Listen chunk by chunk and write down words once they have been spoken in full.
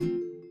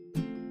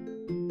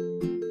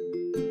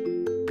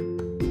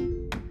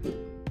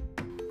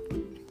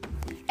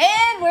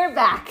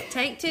back.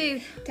 Take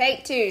two.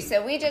 Take two.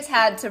 So we just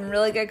had some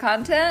really good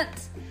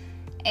content,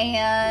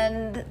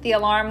 and the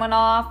alarm went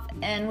off,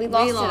 and we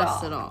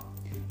lost it all.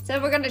 So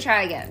we're going to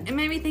try again. It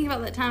made me think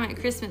about that time at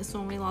Christmas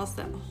when we lost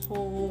that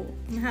whole...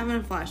 I'm having a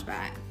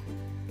flashback.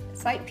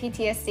 It's like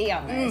PTSD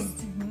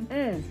almost.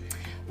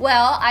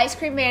 Well, Ice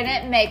Cream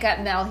Bandit Makeup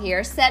Mel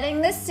here.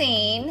 Setting the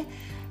scene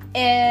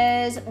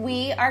is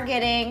we are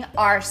getting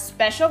our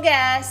special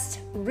guest,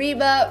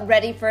 Reba,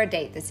 ready for a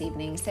date this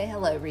evening. Say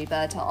hello,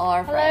 Reba, to all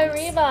our friends.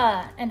 Hello,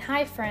 Reba, and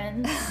hi,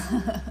 friends.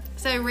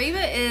 So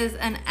Reba is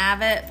an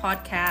avid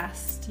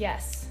podcast.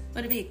 Yes.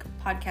 Would it be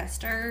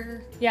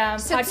podcaster? Yeah, I'm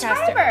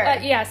Subscriber.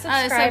 podcaster.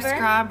 Subscriber.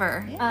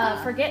 Subscriber.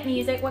 Yeah. Forget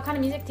music. What kind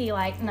of music do you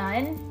like?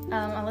 None.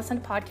 I listen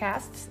to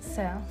podcasts,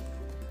 so.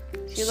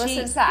 She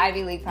listens to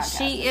Ivy League podcasts.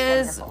 She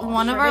It's is wonderful.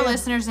 one of Sure our do.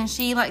 listeners, and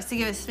she likes to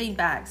give us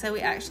feedback. So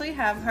we actually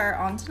have her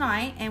on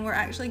tonight, and we're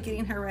actually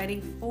getting her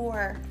ready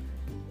for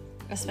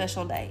a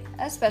special date.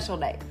 A special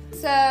date.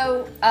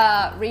 So,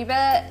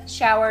 Reba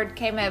showered,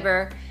 came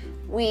over.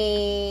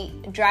 We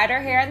dried her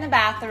hair in the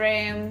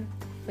bathroom.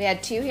 We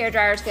had 2 hair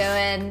dryers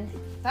going.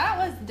 That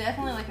was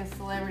definitely like a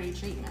celebrity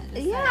treatment.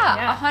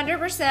 Yeah,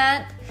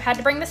 100%. Had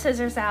to bring the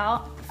scissors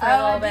out for a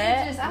little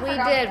bit.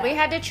 We did. We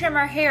had to trim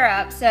her hair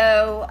up.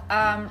 So,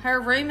 Her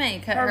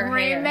roommate cut her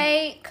hair.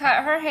 roommate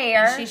cut her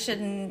hair. And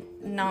she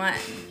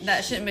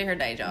that shouldn't be her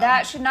day job.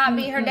 That should not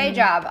be her day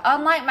job.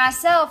 Unlike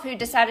myself, who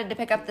decided to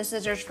pick up the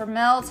scissors for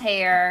Mel's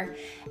hair,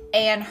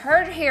 and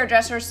her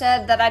hairdresser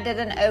said that I did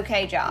an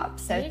okay job.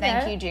 So There you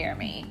thank go. you,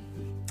 Jeremy.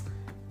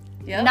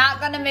 Yep. Not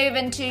going to move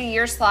into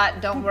your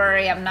slot. Don't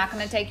worry. I'm not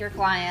going to take your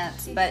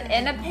clients. But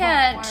in a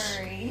pinch,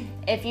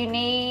 if you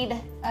need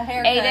A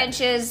haircut, 8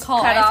 inches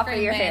call cut Ice off of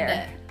Cream your hair,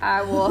 Bandit.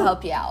 I will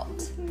help you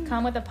out.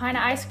 Come with a pint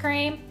of ice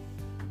cream.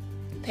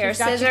 Pair of She's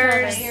got you scissors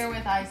covered. Here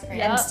with ice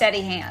cream. and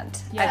steady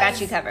hand. I got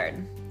you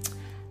covered.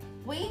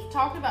 We've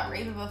talked about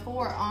Reba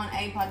before on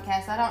a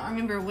podcast. I don't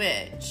remember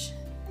which.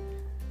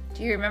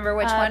 Do you remember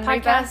which one,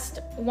 Reba?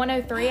 Podcast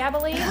 103, I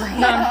believe.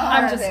 No,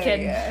 I'm just There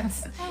kidding. you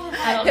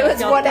I don't It know was if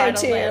y'all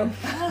titled 102. them.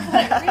 I was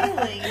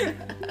like, really?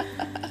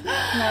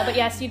 No, but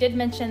yes, you did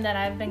mention that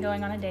I've been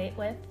going on a date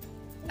with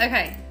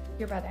Okay,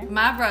 your brother.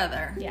 my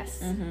brother,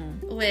 Yes.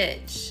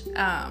 which,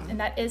 And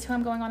that is who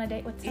I'm going on a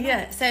date with tonight.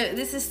 yeah, so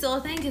this is still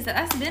a thing because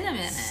that's been a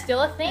minute.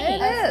 Still a thing.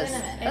 It is.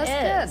 been a minute.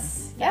 That's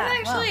is. good. Yeah,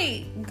 That's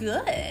actually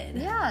good.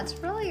 Yeah, it's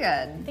really good.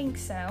 I think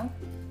so.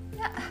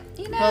 Yeah,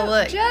 you know, Well,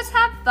 look. just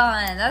have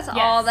fun. That's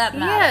all that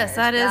matters. Yes,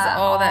 that is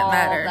all that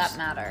matters. That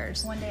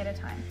matters. One day at a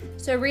time.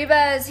 So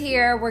Reba is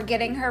here. We're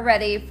getting her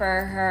ready for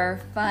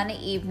her fun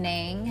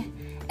evening.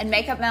 And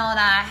Makeup Mel and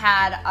I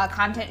had a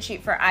content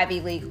shoot for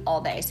Ivy League all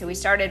day. So we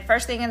started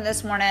first thing in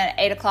this morning at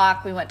 8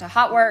 o'clock. We went to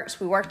Hot Works.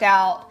 We worked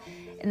out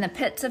in the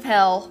pits of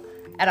hell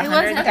at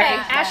 130. Okay,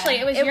 Ashley,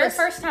 it was It your was-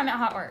 first time at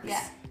Hot Works.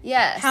 Yeah.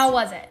 Yes. How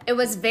was it? It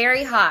was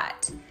very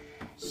hot.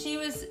 She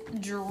was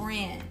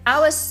drenched. I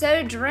was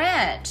so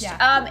drenched.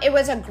 Yeah. It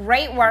was a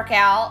great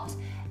workout.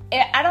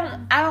 I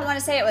don't want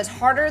to say it was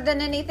harder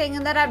than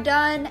anything that I've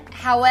done.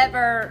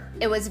 However,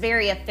 it was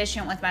very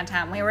efficient with my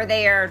time. We were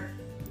there,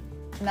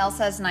 Mel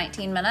says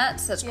 19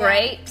 minutes. That's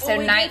great. Well, So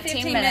we did 19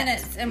 15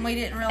 minutes. and we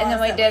didn't realize And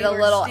then we that did a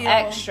were little still-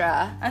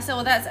 extra. I said,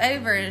 well, that's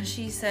over. And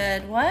she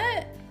said,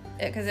 what?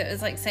 Because it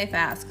was like so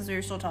fast because we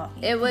were still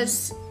talking. It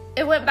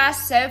went by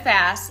so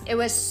fast. It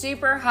was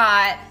super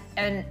hot.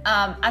 And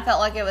I felt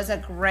like it was a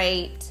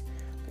great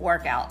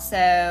workout.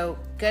 So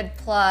good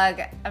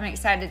plug. I'm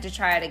excited to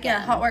try it again.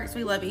 Yeah, Hot Works,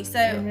 we love you. So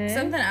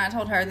something I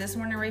told her this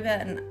morning, Reba,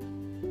 and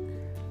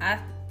I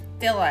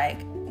feel like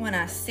when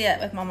I sit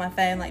with my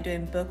phone, like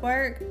doing book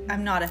work,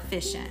 I'm not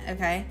efficient,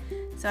 okay?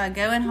 So I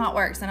go in Hot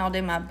Works and I'll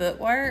do my book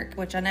work,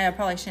 which I know I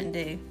probably shouldn't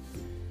do,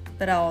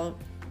 but I'll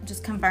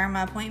just confirm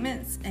my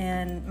appointments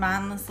and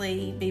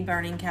mindlessly be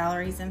burning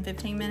calories in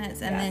 15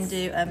 minutes and then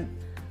do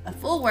a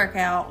full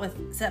workout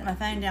with set my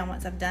phone down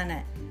once I've done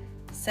it.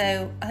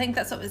 So I think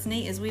that's what was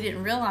neat is we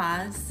didn't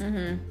realize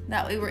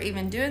that we were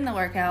even doing the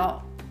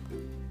workout.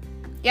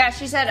 Yeah,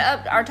 she said,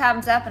 our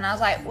time's up. And I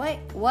was like, wait,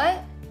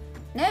 what?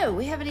 No,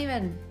 we haven't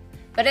even.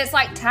 But it's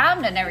like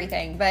timed and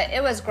everything. But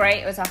it was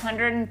great. It was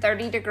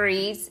 130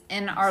 degrees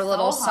in our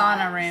little hot.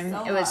 sauna room.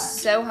 So It was hot.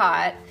 so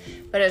hot,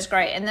 but it was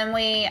great. And then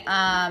we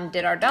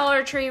did our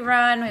Dollar Tree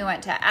run. We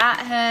went to At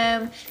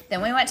Home.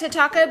 Then we went to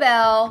Taco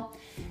Bell.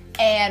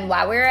 And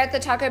while we were at the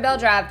Taco Bell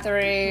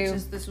drive-thru,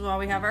 This is why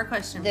we have our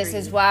question. this for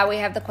is you. why we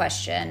have the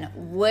question: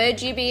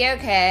 would you be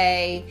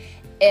okay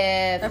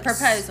if A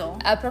proposal.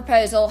 a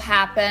proposal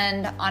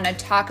happened on a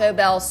Taco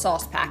Bell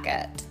sauce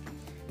packet?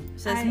 It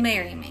says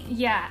marry me.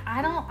 Yeah,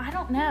 I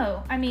don't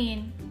know. I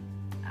mean,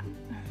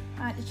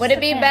 just Would it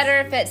be depends.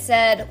 better if it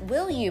said,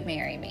 "Will you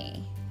marry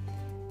me"?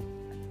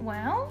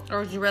 Well, Or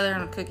would you rather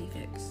on a cookie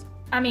fix?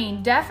 I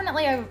mean,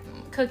 definitely a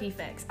cookie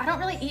fix. I don't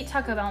really eat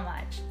Taco Bell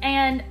much,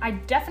 and I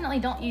definitely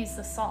don't use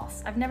the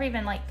sauce. I've never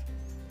even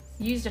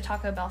used a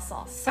Taco Bell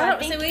sauce. So I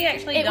think so we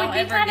actually it don't would be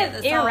ever kind get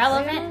of the sauce.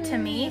 irrelevant to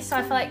me. So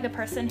I feel like the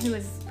person who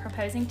is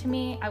proposing to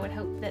me, I would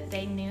hope that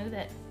they knew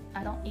that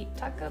I don't eat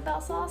Taco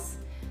Bell sauce.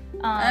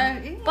 Yeah.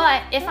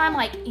 But if I'm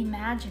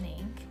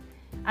imagining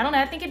I don't know.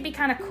 I think it'd be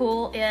kind of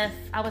cool if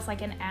I was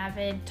like an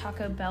avid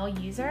Taco Bell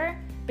user,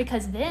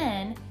 because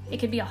then it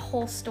could be a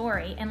whole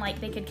story, and like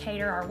they could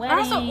cater our wedding,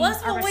 That's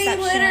what our we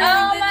reception. literally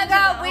Oh did my into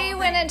God, the we whole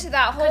went thing. into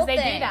that whole Because they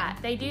thing. do that.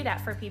 They do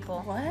that for people.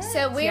 What?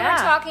 So we Yeah. were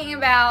talking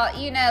about,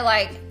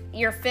 like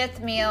your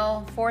fifth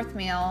meal, fourth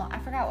meal. I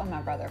forgot what my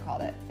brother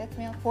called it. Fifth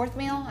meal, fourth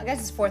meal? I guess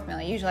it's fourth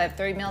meal. You usually have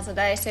 3 meals a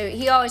day. So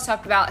he always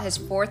talked about his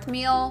fourth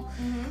meal,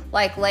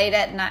 like late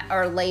at night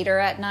or later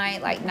at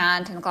night, like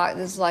 9, 10 o'clock.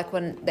 This is like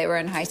when they were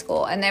in high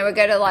school. And they would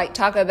go to like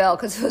Taco Bell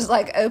because it was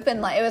like open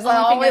late. It was like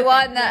the Only only thing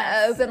one open, that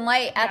yes. opened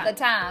late at Yeah. the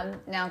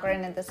time. Now,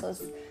 granted, this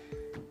was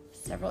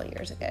several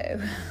years ago.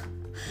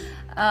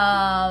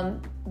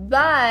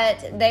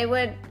 But they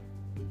would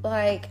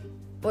like,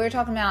 we were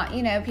talking about,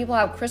 people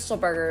have Crystal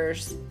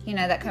Burgers,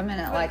 that come in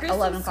at like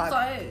 11 o'clock.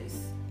 Closed.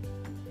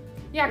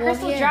 Yeah, Well,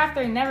 Crystal yeah.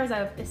 drive-thru never's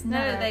open. It's No,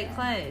 never they open.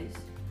 closed.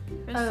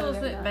 Crystal's there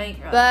you went go.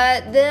 bankrupt.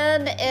 But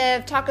then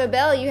if Taco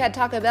Bell, you had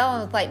Taco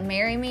Bell with like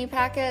Marry Me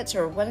packets,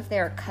 or what if they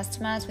were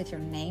customized with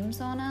your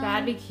names on them?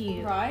 That'd be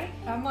cute. right?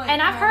 I'm like,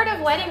 And I've heard of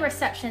wedding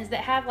receptions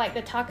that have like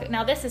the taco.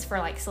 Now this is for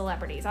like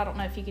celebrities. I don't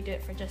know if you could do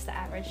it for just the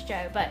average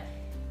Joe, but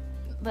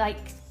like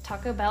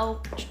Taco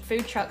Bell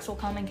food trucks will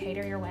come and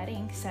cater your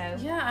wedding. So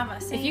Yeah,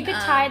 I've seen. if you could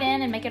tie it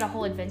in and make it a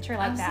whole adventure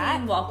like I've that,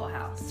 seen Waffle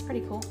House. it's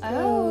pretty cool.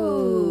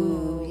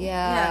 Oh,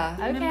 yeah.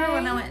 Yeah. Remember Okay.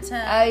 when I went to?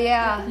 Oh,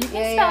 yeah. You can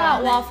yeah, spell yeah.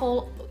 out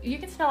waffle. You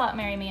can spell out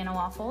 "Marry Me" in a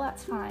waffle.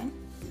 That's fine.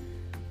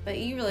 But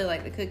you really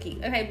like the cookie.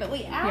 Okay, but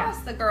we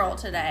asked the girl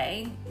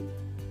today.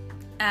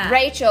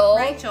 Rachel,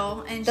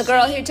 and the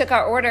girl who took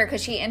our order,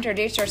 because she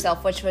introduced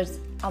herself, which was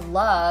I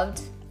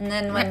loved. And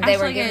then when they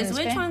were Ashley giving goes,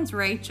 the which spoon- one's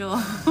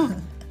Rachel?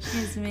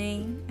 It's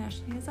me.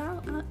 Ashley goes, I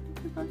love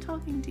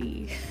talking to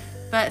you.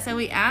 But so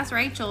we asked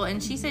Rachel,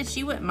 and she said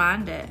she wouldn't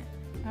mind it,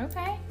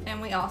 Okay.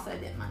 and we also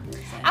didn't mind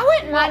it. So. I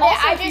wouldn't mind also,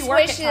 it. I if you just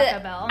work wish at Taco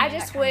that Bell, I and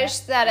just that kinda- wish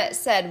that it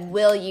said,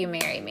 "Will you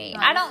marry me?"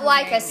 I don't will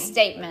like marry a me.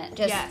 statement.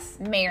 Just Yes.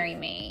 marry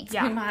me. We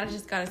Yeah. might have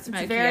just got a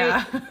smoky very-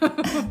 eye.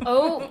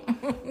 Oh,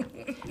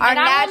 Our and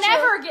I will natural-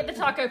 never get the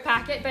taco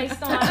packet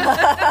based on the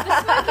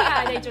smoky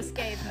eye they just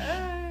gave me.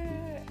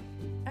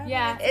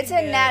 Yeah. It's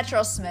a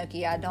natural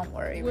smoky eye. Don't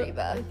worry, Well,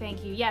 Reba.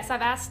 Thank you. Yes,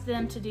 I've asked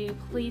them to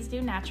please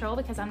do natural,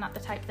 because I'm not the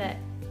type that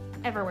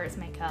ever wears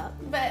makeup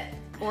But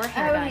or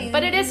hair I dye. mean,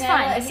 But it is no,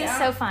 fun. This is yeah.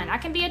 so fun. I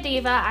can be a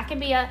diva. I can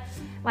be a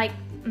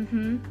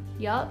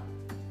yup.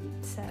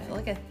 So I feel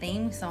like a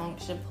theme song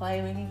should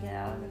play when you get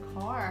out of the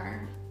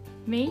car.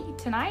 me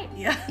tonight.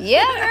 Yeah.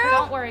 Yeah, girl.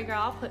 Don't worry, girl.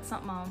 I'll put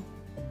something on.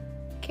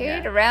 Carry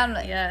it around.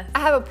 Yes. I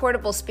have a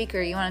portable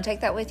speaker. You want to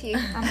take that with you?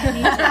 I'm gonna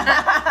need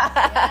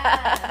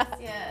to.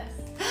 Yes.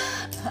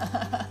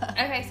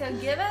 Okay, so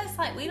give us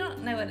we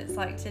don't know what it's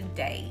like to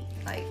date.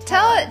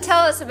 Tell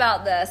us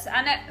about this.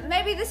 I know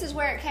maybe this is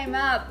where it came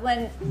up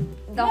when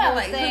the whole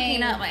thing.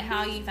 hooking up,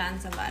 how you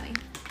find somebody.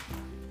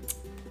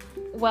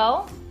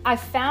 Well, I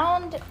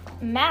found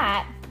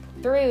Matt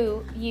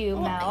through you,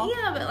 Mel.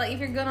 Yeah, but if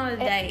you're going on a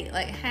date,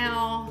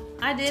 how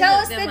I did. Tell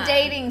look us them the up.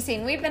 dating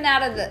scene. We've been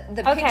out of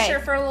the Okay. picture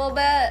for a little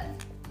bit.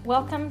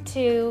 Welcome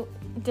to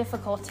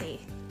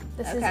difficulty.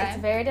 It's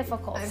very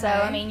difficult. So,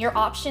 Okay. I mean, your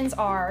options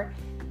are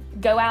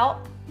go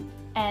out,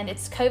 and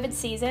it's COVID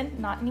season.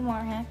 Not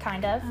anymore,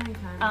 kind of.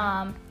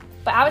 Okay.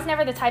 But I was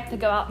never the type to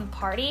go out and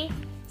party.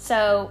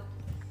 So,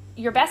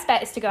 your best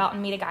bet is to go out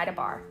and meet a guy at a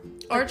bar.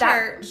 Or But that-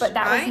 church, But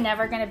that right? was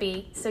never going to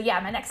be. So, yeah,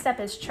 my next step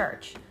is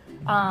church.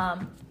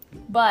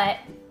 But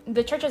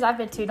the churches I've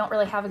been to don't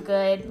really have a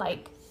good,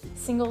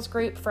 singles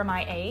group for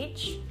my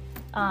age.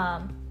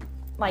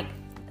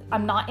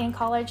 I'm not in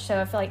college,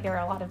 so I feel like there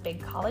are a lot of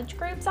big college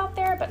groups out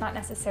there, but not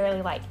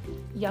necessarily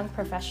young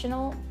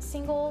professional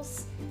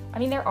singles. I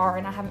mean, there are,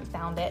 and I haven't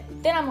found it.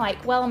 Then I'm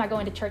like, well, am I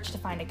going to church to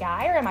find a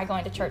guy, or am I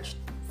going to church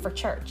for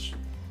church?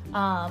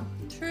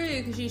 True,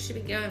 because you should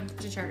be going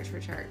to church for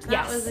church. That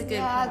Yes. was a good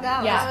Yeah, point.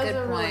 that Yeah. was a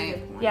good really point.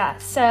 good point. Yeah,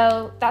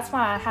 so that's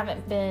why I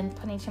haven't been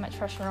putting too much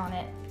pressure on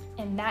it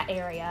in that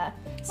area.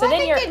 So Well, I then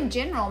think you're in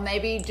general,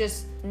 maybe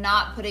just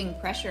not putting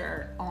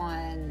pressure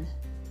on.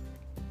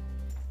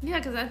 Yeah,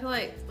 because I feel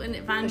like when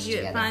it finds Push you,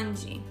 it together.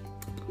 finds you.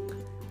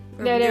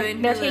 Or they're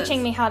doing they're her teaching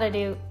lips. me how to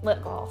do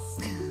lip gloss.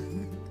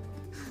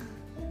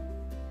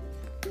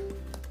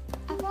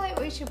 I feel like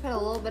we should put a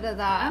little bit of I'm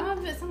that.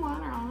 gonna put some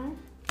liner on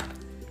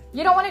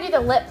You don't want to do the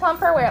lip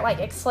plumper where it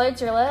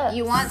explodes your lips.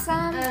 You want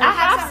some? I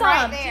have some.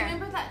 right her. Do you there.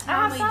 remember that I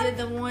have time we some. did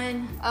the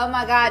one? Oh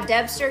my God,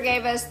 Debster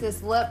gave us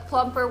this lip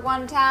plumper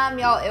one time,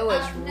 y'all. It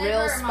was I've real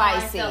never in my life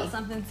spicy. felt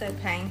something so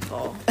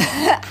painful.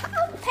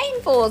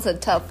 Painful is a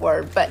tough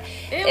word, but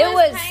it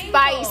was was painful.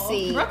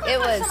 spicy. Brooklyn It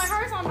put was some of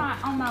hers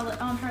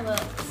on her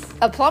lips.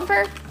 a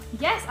plumper.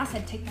 Yes, I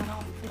said take that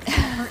off. It's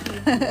gonna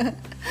hurt you.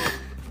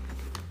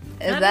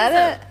 Is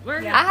that it? We're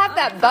I have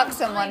that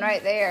buxom one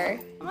right there.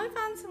 I'm gonna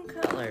find some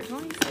colors.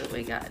 Let me see what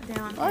we got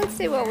down. Let's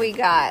see what we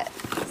got.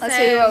 Let's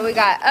So, see what we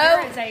got.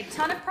 There Oh, is a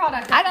ton of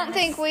product. I don't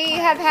think we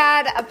have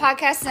had a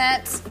podcast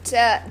since.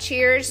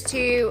 Cheers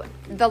to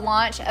the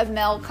launch of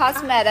Mel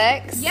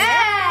Cosmetics.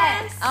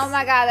 Yes. Oh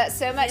my God, that's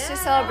so much to Yeah,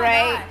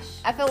 celebrate. gosh.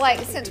 I feel like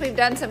since we've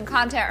done some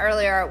content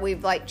earlier,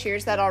 we've like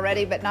cheers that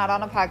already, but not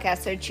on a podcast.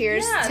 So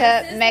cheers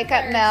to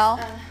Makeup Mel.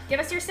 Give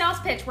us your sales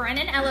pitch. We're in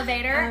an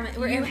elevator.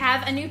 You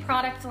have a new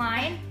product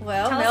line.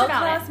 Well, Tell us Mel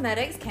about it.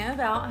 Cosmetics came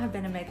about. I've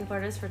been a makeup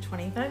artist for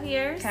 25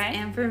 years. Okay.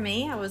 And for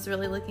me, I was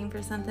really looking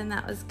for something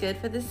that was good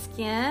for the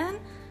skin,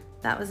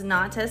 that was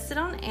not tested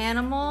on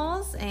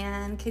animals,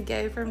 and could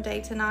go from day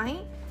to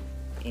night.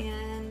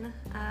 And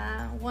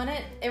I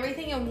wanted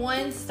everything in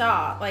one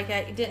stop. Like,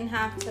 I didn't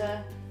have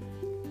to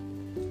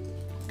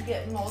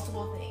get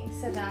multiple things.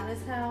 So that is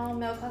how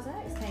Mel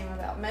Cosmetics came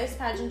about. Most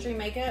pageantry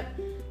makeup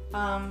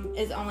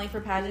is only for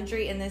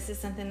pageantry, and this is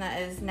something that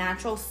is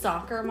natural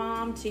soccer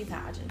mom to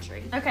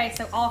pageantry. Okay,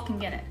 so all can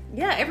get it.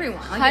 Yeah,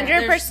 everyone. Like,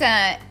 100%.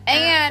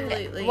 And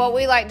Absolutely. what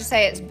we like to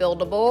say, it's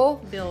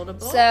buildable.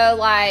 buildable. So,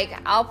 like,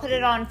 I'll put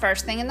it on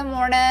first thing in the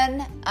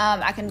morning.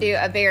 I can do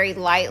a very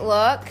light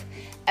look.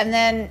 And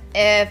then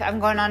if I'm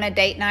going on a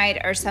date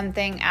night or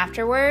something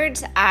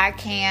afterwards, I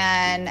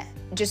can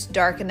just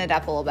darken it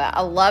up a little bit.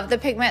 I love the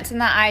pigments in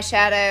the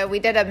eyeshadow. We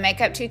did a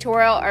makeup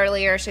tutorial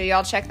earlier, so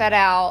y'all check that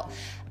out.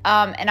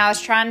 And I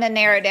was trying to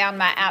narrow down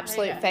my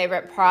absolute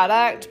favorite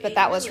product, but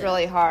that was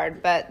really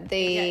hard. But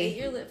eat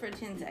your lip for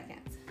 10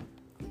 seconds.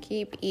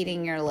 keep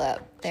eating your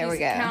lip. There we She's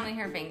go. counting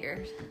her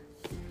fingers.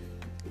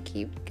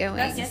 Keep going.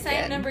 That's the It's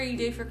same good. number you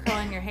do for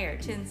curling your hair,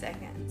 10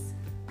 seconds.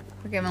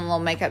 We're giving little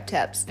makeup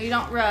tips. You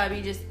don't rub,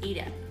 you just eat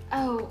it.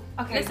 Oh,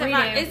 okay. It's redo.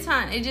 fine. It's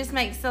fine. It just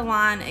makes the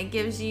line. It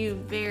gives you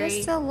very.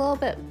 Just a little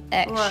bit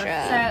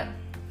extra. So,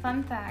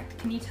 fun fact.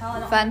 Can you tell I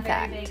don't Fun have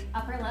a very fact. big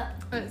upper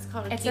lip? It's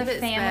called It's Keep a It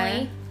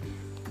family.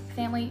 Spread.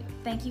 Family.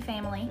 Thank you,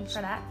 family,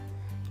 for that.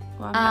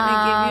 Well,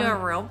 I'm going to give you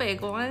a real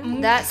big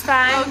one. That's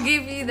fine. I'll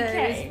give you those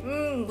Okay.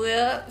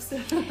 lips.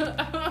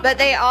 But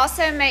they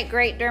also make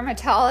great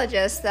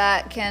dermatologists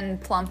that can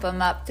plump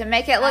them up to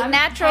make it look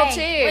natural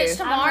hey, too. which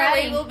Tomorrow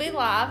ready. we will be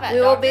live at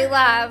We will be Dr.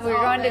 live. Gunn's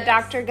We're going to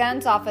office. Dr.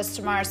 Gunn's office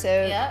tomorrow, so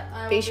Yep.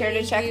 I be will sure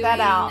to check doing, that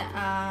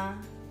out.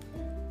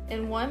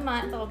 In 1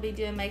 month, I'll be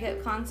doing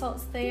makeup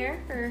consults there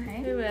for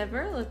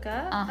whoever. Look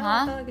up. Uh-huh.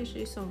 I feel like I should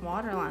do some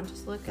waterline.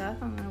 Just look up.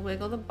 I'm going to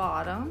wiggle the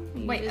bottom.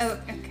 You Wait,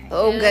 just okay.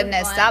 Oh Good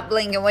goodness, one. stop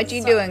blinking. What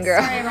you doing,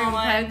 girl? Sorry,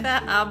 everyone. poke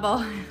that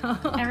eyeball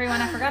out.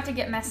 Everyone, I forgot to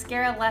get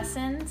mascara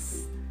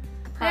lessons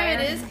No, prior,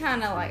 it is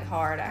kind of like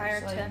hard, prior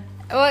actually. to.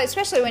 Well,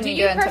 especially when Do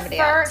you're you doing somebody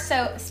prefer? else.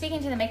 So,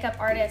 speaking to the makeup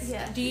artist,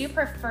 Yes. do you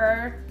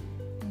prefer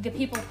the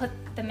people put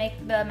the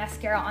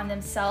mascara on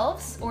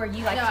themselves, or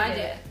you like No, to I do do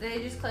it? it.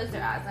 They just close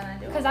their eyes and I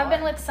do it. Because I've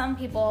been with some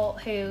people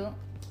who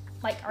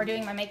like are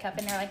doing my makeup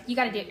and they're like, you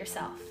got to do it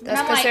yourself. And That's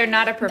I'm because like- they're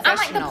not a I'm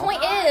professional. like, the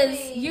point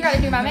is, you got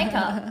to do my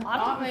makeup.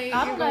 Not me.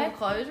 I You're don't going know. to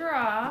close your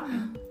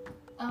eye.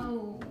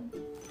 Oh,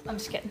 I'm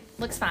just kidding.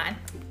 Looks fine.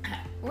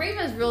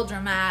 Reva's real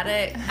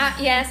dramatic.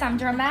 Yes, I'm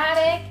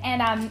dramatic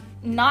and I'm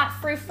not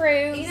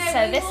frou-frou. You know,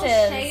 so we this will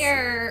is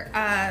share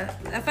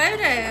a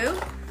photo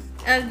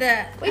of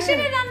the. We should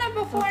have done the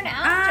before and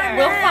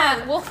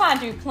after. we'll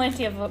find you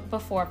plenty of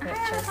before I gotta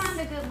pictures. find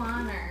a good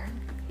liner.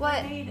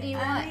 What need- do you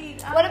I want?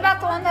 need- What I about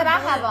the one that I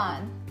want have blue.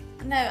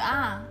 on? No,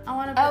 I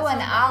want to. Oh, an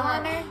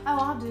eyeliner? Oh,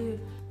 I'll do.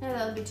 No,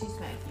 that would be too smoky.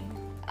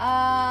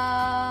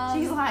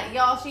 She's Um, like,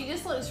 y'all. She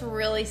just looks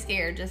really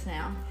scared just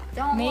now.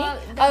 don't Me? look.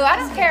 Oh, I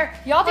don't care.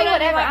 Y'all do Hold on,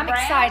 whatever. you want I'm brown?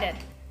 excited.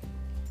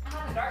 I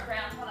have a dark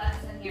brown. Hold on,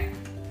 it's in here.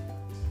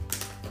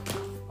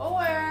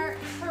 Or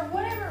for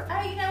whatever.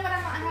 Oh, you know what?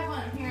 I might have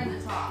one here in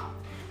the top.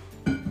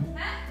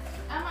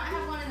 I might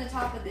have one in the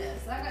top of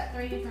this. I've got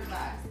 3 different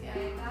bags.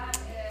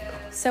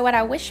 So what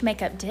I wish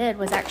makeup did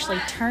was actually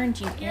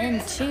turned you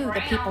into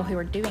the people who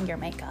are doing your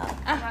makeup.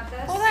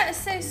 Well, that is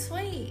so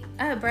sweet.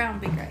 Oh, brown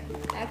would be great.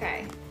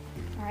 Okay,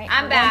 All right,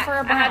 I'm we're going back. for a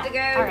I brown. had to go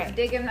All right.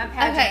 dig in my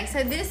pageant. Okay,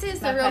 so this is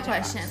the My real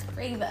pageant question.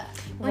 Reba,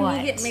 when What?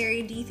 you get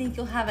married, do you think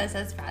you'll have us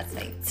as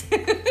bridesmaids?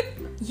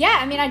 Yeah,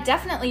 I mean, I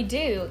definitely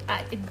do.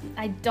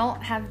 I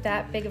don't have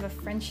that big of a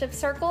friendship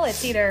circle.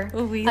 It's either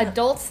Well, we-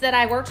 adults that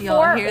I work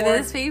Y'all for, hear or,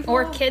 this, people?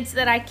 or kids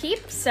that I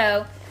keep.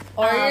 So,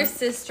 Or your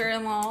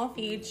sister-in-law,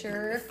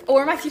 future.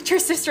 or my future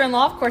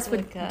sister-in-law, of course,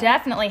 would Okay.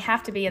 definitely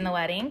have to be in the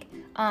wedding.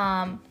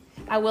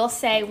 I will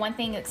say one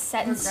thing that's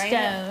set in We're great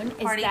at stone is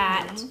party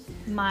that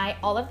meetings.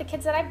 all of the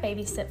kids that I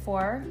babysit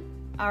for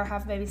or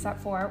have babysat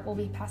for will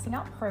be passing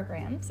out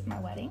programs at my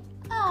wedding.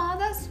 Oh,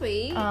 that's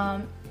sweet.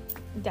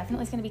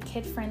 Definitely it's going to be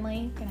kid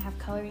friendly. Going to have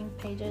coloring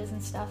pages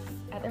and stuff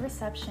at the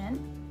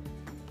reception.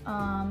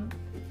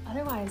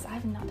 Otherwise,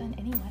 I've not done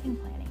any wedding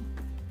planning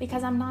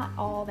because I'm not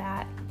all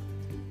that.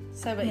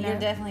 So, but You you're know?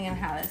 definitely gonna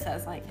have us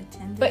as like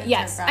attendants. But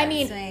yes, or I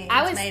mean, bridesmaids,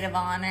 I was- maid of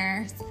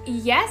honors.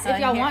 Yes, if Oh,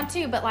 y'all yeah. want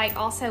to, but like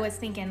also was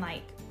thinking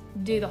like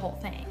do the whole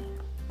thing.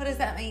 What does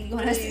that mean? You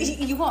want,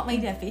 you want me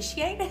to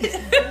officiate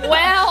it?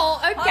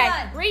 Well, okay.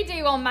 on.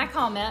 Redo on my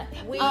comment.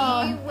 We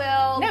Um,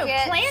 will no,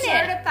 get plan it.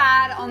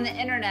 certified on the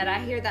internet. I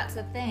hear that's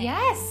a thing.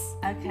 Yes.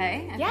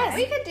 Okay. Yes.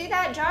 We could do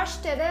that. Josh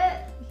did it.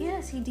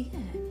 Yes, he did.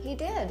 He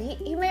did.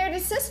 He married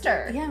his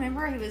sister. Yeah,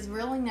 remember he was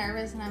really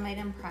nervous and I made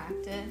him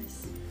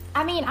practice.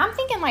 I mean, I'm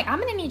thinking like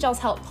I'm gonna need y'all's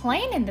help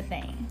planning the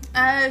thing.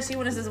 Oh, she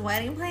wanted us as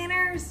wedding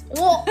planners?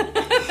 Well,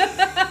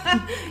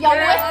 I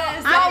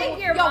think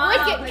your y'all would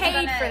mom get was paid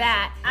gonna- for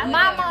that. I think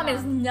My your mom mom.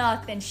 is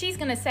nothing. She's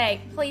gonna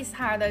say, please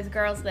hire those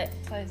girls that.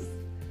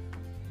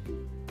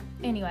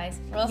 Anyways,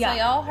 Well, yeah. so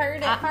y'all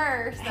heard it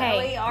first. That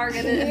hey, we are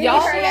going to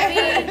y'all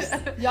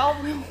will be,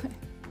 y'all will,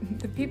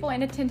 the people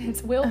in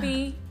attendance will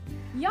be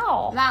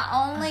y'all. My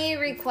only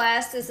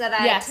request is that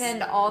I Yes.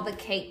 attend all the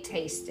cake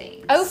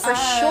tastings. Oh, for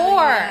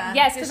sure.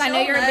 Yes, because I know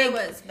you're a big.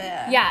 What's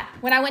best. Yeah,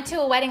 when I went to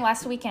a wedding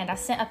last weekend, I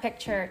sent a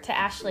picture to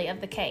Ashley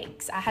of the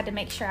cakes. I had to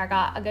make sure I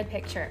got a good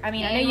picture. I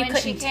mean, I know And you when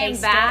couldn't she came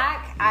taste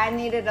back, I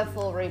needed a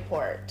full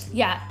report. it.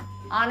 Yeah.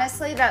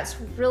 Honestly, that's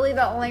really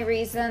the only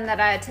reason that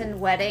I attend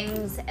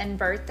weddings and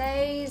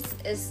birthdays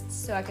is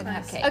so I can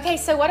have cake. Okay,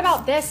 so what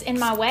about this in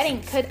my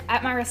wedding?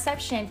 At my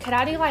reception, could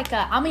I do like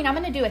I'm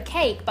gonna do a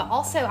cake, but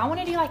also I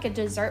want to do like a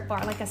dessert bar,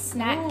 like a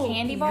snack Ooh,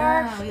 candy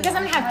bar, yeah, because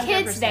I'm gonna have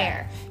kids 100%.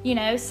 there, you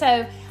know. So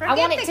I Forget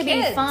want it the to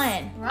kids. be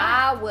fun,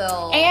 I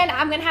will. and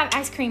I'm gonna have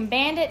Ice Cream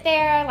Bandit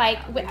there, like.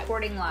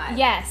 Recording live.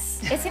 Yes,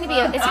 it's gonna be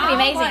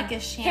amazing. like a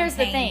Here's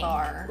the champagne thing.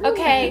 bar.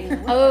 Okay.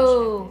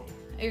 Oh.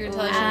 You're going to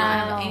tell us you're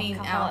not having any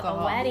alcohol at the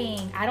alcohol.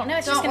 wedding. I don't know.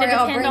 It's Don't just going worry, to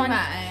I'll depend bring on.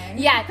 my own.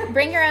 Yeah,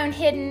 bring your own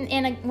hidden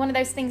in one of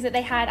those things that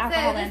they had So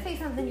alcohol this in. be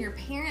something your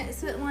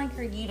parents wouldn't like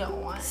or you don't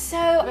want. So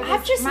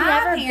I've just my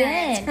never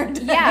parents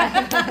been.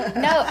 Yeah.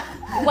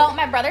 No. Well,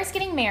 my brother's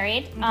getting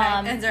married.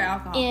 Is there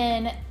alcohol?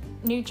 In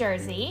New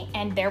Jersey,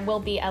 and there will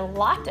be a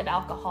lot of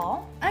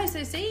alcohol. Oh,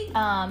 so see?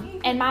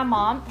 And my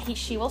mom,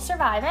 she will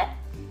survive it.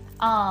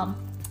 I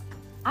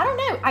don't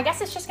know. I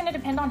guess it's just going to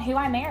depend on who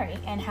I marry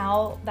and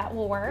how that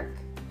will work.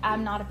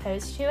 I'm not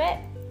opposed to it.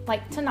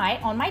 Like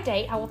tonight on my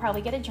date, I will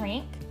probably get a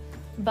drink,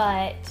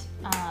 but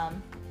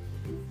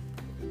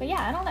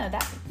yeah, I don't know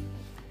that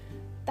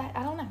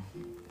I don't know.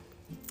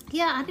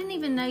 Yeah, I didn't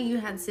even know you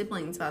had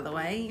siblings, by the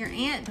way. Your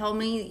aunt told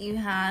me you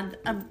had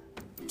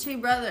two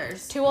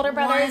brothers. Two older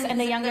brothers and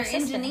a younger they're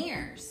sister.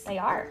 engineers. They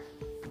are.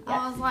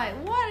 I was like,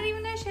 what? I didn't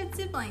even know she had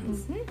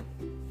siblings.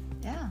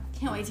 Yeah.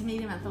 Can't wait to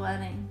meet him at the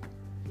wedding.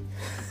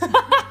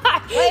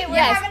 Wait, we're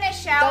Yes. having a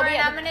shower They'll be and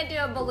at- I'm going to do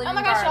a balloon Oh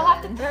my gosh, you'll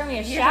have to garland. throw me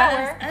a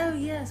shower. Oh,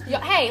 yes.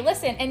 Hey,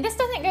 listen, and this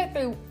doesn't go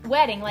through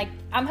wedding. Like,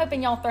 I'm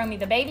hoping y'all throw me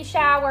the baby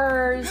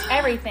showers,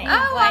 everything.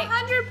 Oh, like,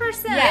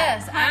 100%.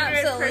 Yes, 100%.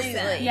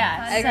 absolutely.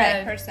 Yeah,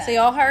 Okay. 100%. So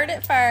y'all heard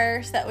it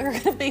first that we were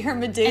going to be her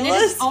medullas. and it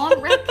is on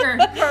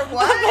record. For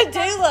what?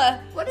 Medulla.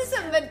 What is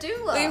a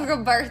medulla? We were going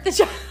to birth the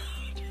child.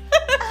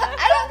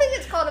 I don't think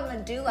it's called a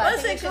medulla. I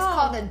What's think it it's just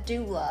called? called a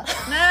doula.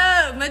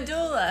 No,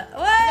 medulla.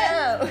 What?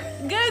 No.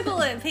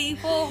 Google it,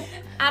 people.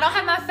 I don't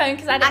have my phone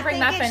because I didn't bring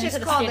my think phone it's into just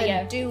the called studio.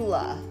 a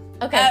doula.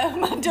 Okay. Oh,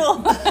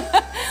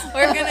 medulla.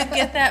 We're going to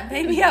get that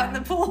baby out in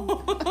the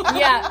pool.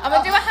 Yeah, I'm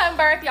gonna do a home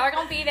birth. Y'all are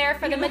gonna be there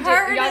for the medulla.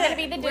 Heard Y'all it. gonna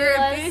be the We're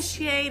doulas.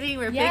 officiating.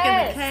 We're Yes.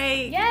 picking the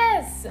cake.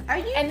 Yes. Are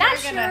you And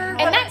that's sure? and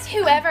that's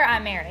whoever I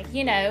marry.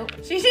 You know.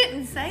 She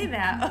didn't say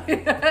that.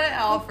 I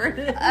offered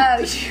it. Oh,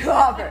 you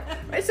offer.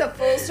 It's a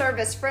full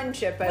service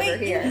friendship over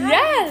here.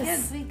 Yes.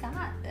 Yes, we got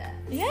that.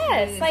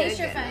 Yes. Like Use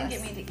your phone.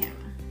 Get me the camera.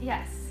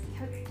 yes.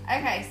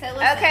 Okay, so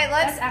listen. Okay,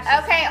 let's. That's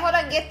actually- Okay, hold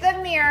on. Get the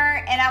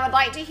mirror, and I would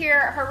like to hear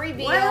her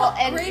reveal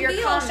and your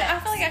reveal. comments. I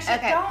feel like I should.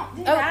 Okay. Don't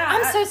do Oh, that.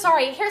 I'm so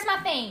sorry. Here's my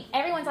thing.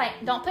 Everyone's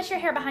like, don't push your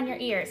hair behind your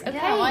ears. Okay.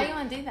 Yeah, why do you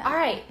want to do that? All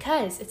right,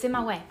 cause it's in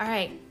my way. All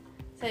right.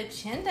 So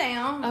chin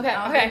down. Okay,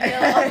 I'll okay.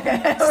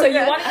 reveal. So you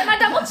want to get my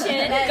double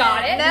chin?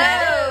 Got it.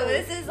 No,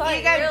 this is like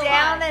you go real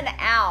down life. and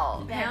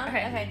out. Down.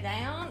 Okay. Okay,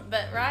 down.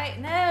 But right.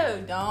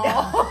 No, don't.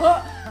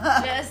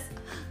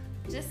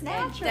 just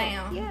Natural.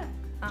 down. Yeah,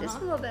 just a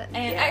Uh-huh. little bit.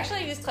 And yeah.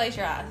 actually, just close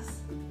your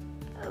eyes.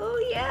 Oh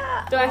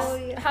yeah. Do I? Oh,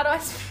 yeah. How do I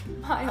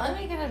smile? Let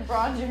me get a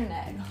broader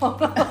neck. Oh,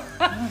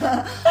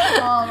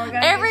 we're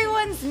gonna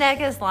Everyone's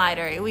neck is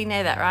lighter. We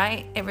know that,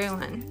 right?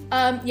 Everyone.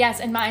 Yes,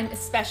 and mine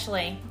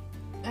especially.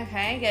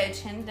 Okay, go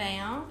chin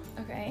down.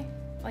 Okay.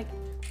 Like.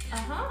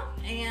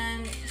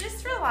 And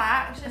just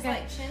relax. Just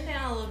Okay. like chin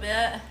down a little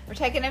bit. We're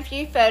taking a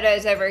few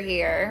photos over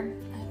here.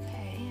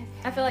 Okay.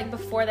 I feel like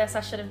before this, I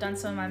should have done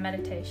some of my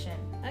meditation.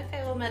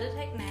 Okay, we'll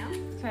meditate now.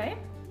 Okay.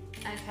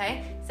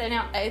 Okay, so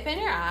now open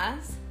your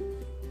eyes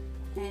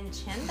and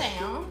chin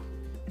down.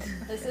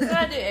 This is what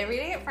I do every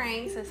day at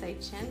Frank's. I say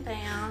chin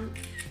down.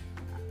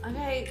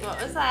 Okay,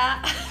 what was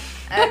that?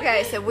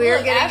 Okay, so we're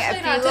Look, getting Ashley a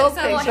and I few took little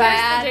some pictures.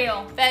 bad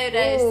deal.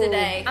 photos Ooh.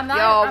 today. I'm not.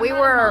 Y'all, I'm we not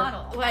were- A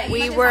model. Wait, We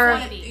you just were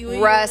wanna be- we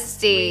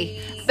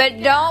rusty, just-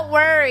 but don't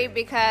worry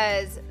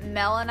because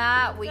Mel and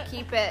I we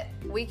keep it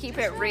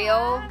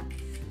real,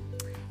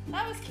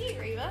 That was cute,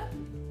 Reba.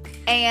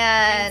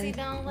 and Nancy,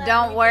 don't let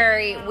don't me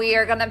worry, down. we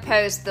are gonna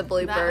post the That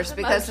was bloopers a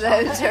because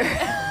motion. those are.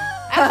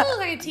 I look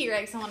like a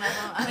T-Rex on one of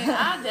them. I mean,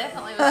 I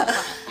definitely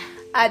was.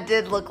 I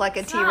did look like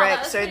a Smile, T-Rex,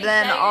 that was so pretty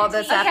then shady. all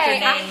this Okay, I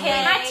afternoon.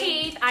 hit my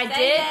teeth. I Say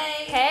did.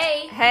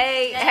 hey.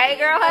 Hey. Hey,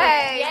 girl,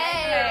 hey.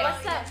 Yay.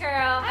 What's up,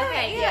 girl?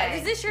 Okay, yeah.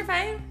 Is this your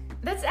phone?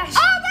 That's actually.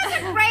 Oh,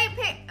 that's a great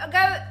pic. Go.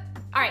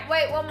 All right.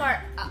 Wait, one more.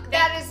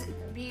 That is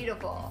beautiful.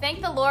 beautiful.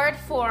 Thank the Lord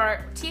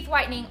for teeth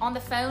whitening on the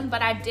phone,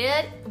 but I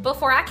did,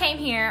 before I came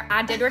here,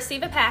 I did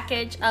receive a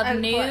package of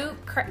new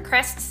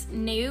Crest's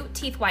new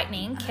teeth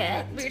whitening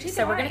kit. But your teeth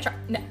So are we're going white. to try.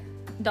 No,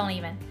 don't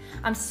even.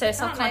 I'm so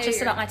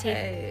self-conscious about my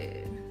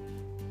teeth.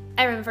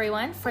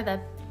 Everyone, for the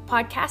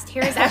podcast,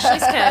 here is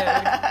Ashley's code.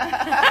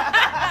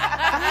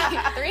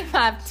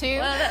 352.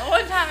 Well, that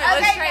one time it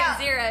was straight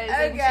zeros.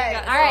 And she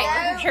got All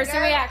right, Go, here's the go.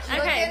 reaction.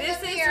 Look Okay, in this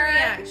the is the mirror.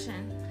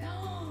 reaction.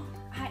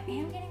 I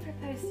am getting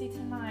proposed to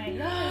tonight.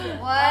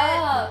 What?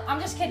 Oh, I'm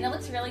just kidding. It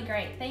looks really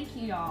great. Thank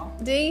you, y'all.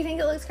 Do you think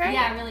it looks great?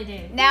 Yeah, I really do.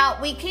 Now,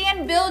 we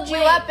can build you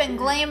Wait. up and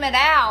glam it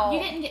out. You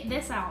didn't get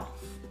this out.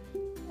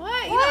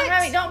 What? You What? don't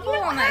have it. Don't pull You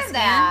don't on that have skin.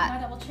 that.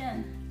 My double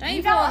chin. Don't You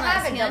you pull don't on that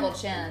have a skin. double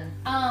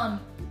chin.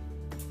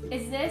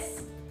 Is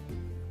this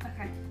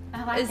okay?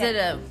 I like Is it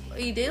a?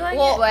 You do like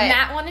Well, it? Wait.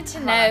 Matt wanted to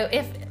know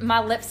if my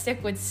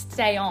lipstick would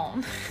stay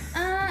on.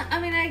 I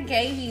mean, I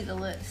gave you the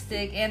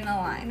lipstick and the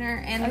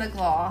liner and the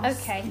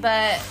gloss. Okay.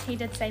 But He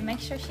did say make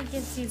sure she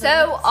gives you the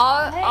So lips.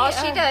 all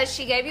she does,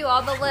 she gave you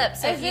all the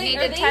lips. So if you need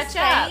are to these touch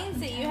up, stains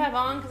that you have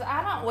on? Because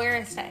I don't wear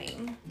a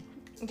stain.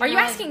 Are you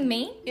asking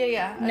me?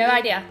 Yeah. No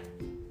idea.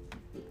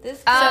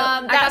 This.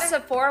 I that gotta-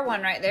 Sephora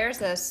one right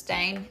there's a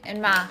stain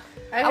in my.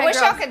 I Okay, wish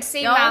y'all girls, could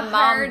see y'all my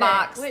mom heard it.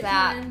 box Which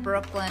that one?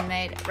 Brooklyn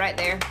made right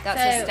there. That's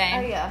So, a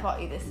stain. Oh yeah, I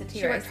bought you this.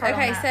 She worked hard on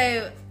Okay, that.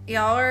 so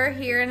y'all are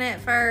hearing it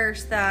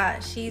first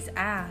that she's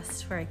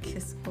asked for a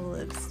kissable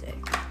lipstick.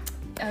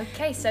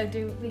 Okay, so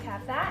do we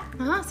have that?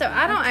 So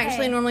I don't Okay.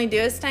 actually normally do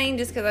a stain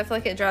just because I feel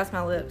like it dries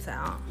my lips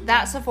out.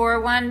 That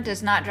Sephora one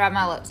does not dry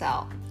my lips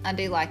out. I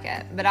do like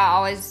it, but I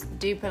always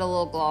do put a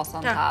little gloss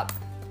on Yeah. top.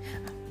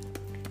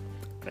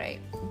 Great,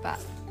 but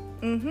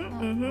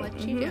what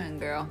you doing,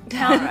 girl?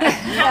 Count to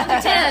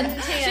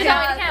 10. She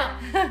got me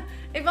to count.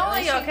 If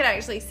only y'all could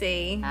actually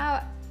see.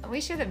 We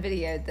should have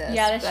videoed this.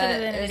 Yeah, this should but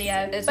have been a video.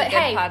 It's But a good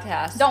hey,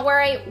 podcast. don't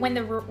worry. When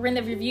the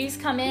reviews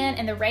come in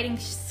and the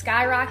ratings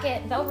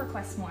skyrocket, they'll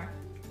request more.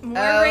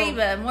 More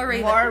Reba. More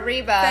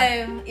Reba.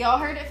 So y'all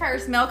heard it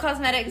first. Mel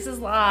Cosmetics is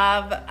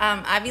live.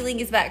 Ivy League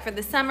is back for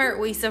the summer.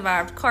 We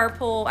survived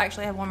carpool.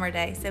 Actually, I have one more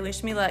day, so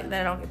wish me luck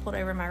that I don't get pulled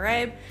over in my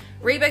robe.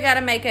 Reba got a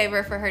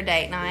makeover for her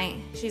date night.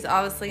 She's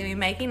obviously gonna be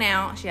making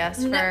out. She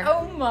asked for.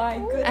 Oh my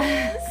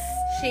goodness.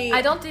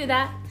 I don't do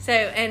that. So,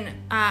 and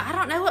I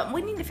don't know what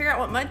we need to figure out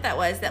what month that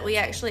was that we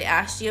actually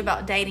asked you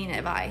about dating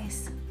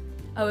advice.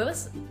 Oh, it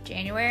was.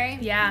 January?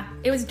 Yeah,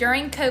 it was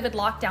during COVID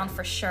lockdown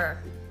for sure.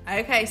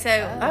 Okay,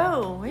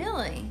 so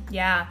really?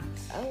 Yeah.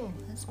 Oh,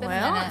 it's been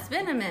Well, a minute. it's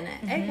been a minute.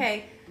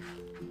 Okay.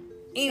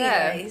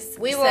 Anyways,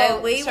 We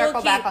will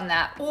circle back on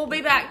that. We'll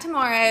be back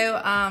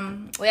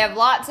tomorrow. We have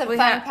lots of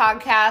fun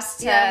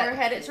podcasts. We're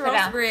headed to put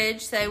Ross out.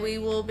 Bridge, so we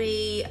will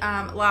be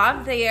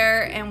live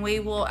there, and we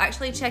will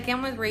actually check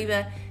in with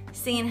Reba,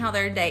 seeing how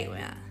their date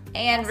went.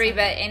 And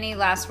Reba, any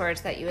last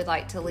words that you would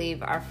like to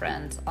leave our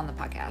friends on the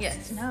podcast?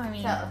 Yes. No, I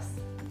mean, Tell us.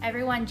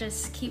 everyone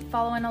just keep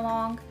following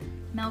along.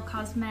 Mel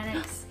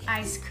Cosmetics,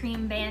 Ice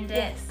Cream Bandit,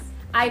 Yes.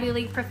 Ivy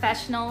League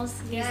professionals.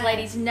 These Yes.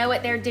 ladies know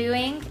what they're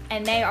doing,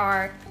 and they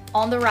are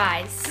on the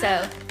rise. So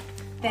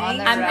Thank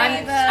the you, rise.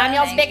 Reba. I'm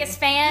y'all's Thank biggest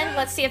fan.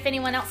 Let's see if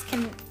anyone else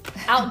can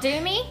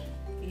outdo me.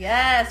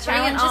 Yes,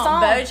 Challenge bring it is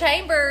on. Bo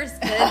Chambers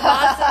could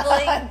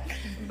possibly.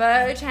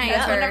 Bo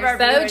Chambers. one of our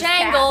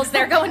Bojangles.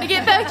 They're going to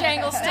get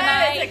Bojangles No,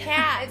 tonight. it's a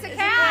cat. It's a cat.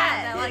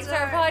 that likes It's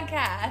our a-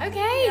 podcast.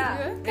 Okay.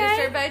 Yeah.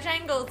 Okay. Mr.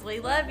 Bojangles, we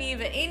love you.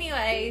 But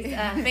anyways,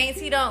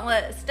 Fancy don't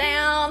let us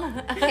down.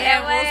 Can't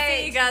and we'll wait.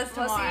 see you guys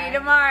tomorrow. We'll see you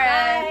tomorrow.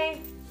 Bye.